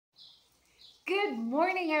Good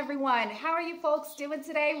morning, everyone. How are you folks doing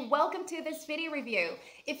today? Welcome to this video review.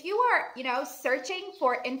 If you are, searching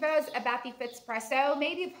for infos about the Fitspresso,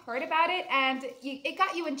 maybe you've heard about it and it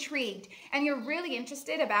got you intrigued and you're really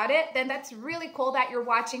interested about it, then that's really cool that you're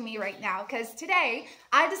watching me right now, because today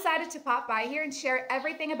I decided to pop by here and share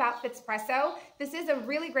everything about Fitspresso. This is a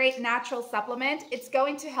really great natural supplement. It's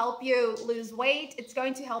going to help you lose weight. It's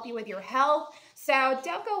going to help you with your health. So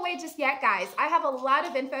don't go away just yet, guys. I have a lot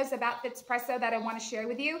of infos about Fitspresso that I want to share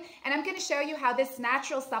with you, and I'm going to show you how this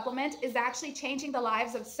natural supplement is actually changing the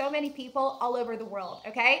lives of so many people all over the world,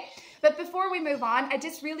 okay? But before we move on, I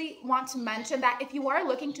just really want to mention that if you are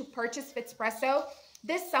looking to purchase Fitspresso,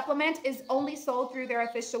 this supplement is only sold through their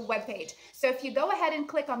official webpage. So if you go ahead and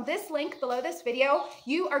click on this link below this video,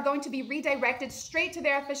 you are going to be redirected straight to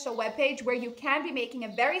their official webpage, where you can be making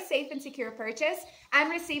a very safe and secure purchase and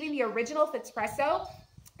receiving the original Fitspresso,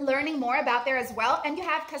 learning more about there as well, and you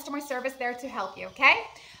have customer service there to help you, okay?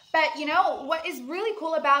 But what is really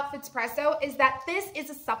cool about Fitspresso is that this is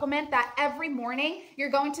a supplement that every morning you're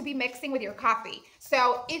going to be mixing with your coffee.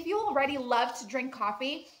 So if you already love to drink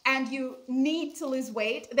coffee and you need to lose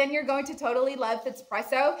weight, then you're going to totally love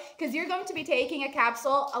Fitspresso, because you're going to be taking a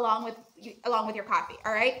capsule along with your coffee,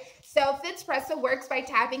 all right? So Fitspresso works by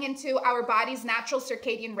tapping into our body's natural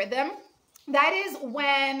circadian rhythm. That is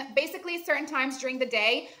when basically certain times during the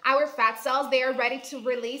day, our fat cells, they are ready to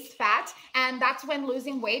release fat, and that's when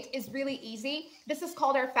losing weight is really easy. This is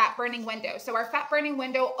called our fat burning window. So our fat burning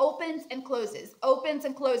window opens and closes, opens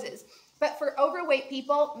and closes. But for overweight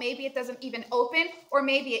people, maybe it doesn't even open, or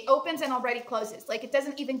maybe it opens and already closes. Like, it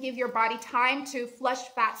doesn't even give your body time to flush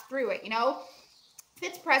fats through it,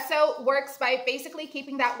 Fitspresso works by basically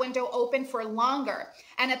keeping that window open for longer.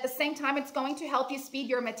 And at the same time, it's going to help you speed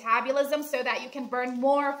your metabolism so that you can burn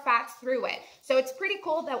more fats through it. So it's pretty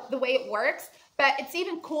cool the way it works, but it's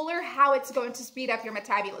even cooler how it's going to speed up your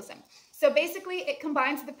metabolism. So basically, it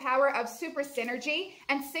combines the power of super synergy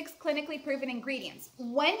and 6 clinically proven ingredients.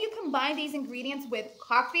 When you combine these ingredients with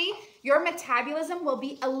coffee, your metabolism will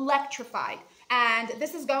be electrified. And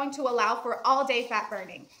this is going to allow for all-day fat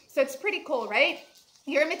burning. So it's pretty cool, right?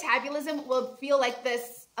 Your metabolism will feel like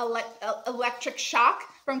this electric shock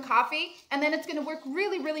from coffee, and then it's going to work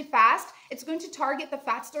really, really fast. It's going to target the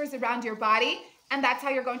fat stores around your body, and that's how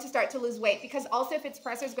you're going to start to lose weight, because also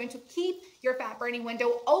Fitspresso is going to keep your fat burning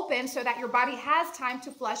window open so that your body has time to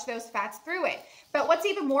flush those fats through it. But what's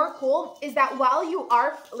even more cool is that while you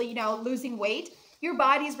are, losing weight, your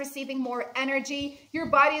body is receiving more energy, your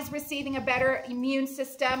body is receiving a better immune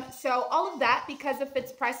system. So all of that because of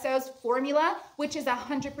Fitspresso's formula, which is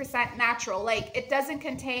 100% natural. Like, it doesn't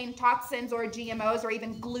contain toxins or GMOs or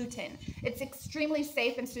even gluten. It's extremely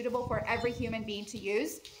safe and suitable for every human being to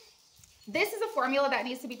use. This is a formula that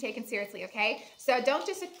needs to be taken seriously, okay? So don't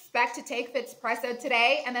just expect to take Fitspresso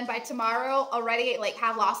today and then by tomorrow already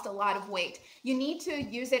have lost a lot of weight. You need to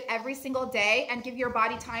use it every single day and give your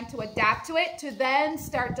body time to adapt to it to then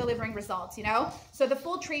start delivering results, So the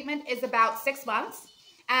full treatment is about 6 months,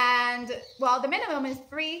 and well, the minimum is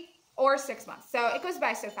 3 or 6 months. So it goes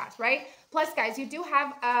by so fast, right? Plus, guys, you do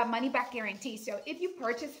have a money-back guarantee. So if you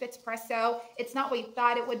purchase Fitspresso, it's not what you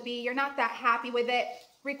thought it would be, you're not that happy with it,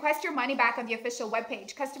 request your money back on the official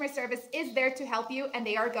webpage. Customer service is there to help you, and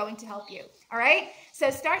they are going to help you. All right?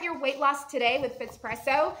 So start your weight loss today with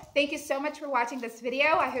Fitspresso. Thank you so much for watching this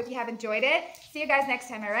video. I hope you have enjoyed it. See you guys next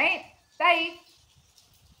time, all right? Bye.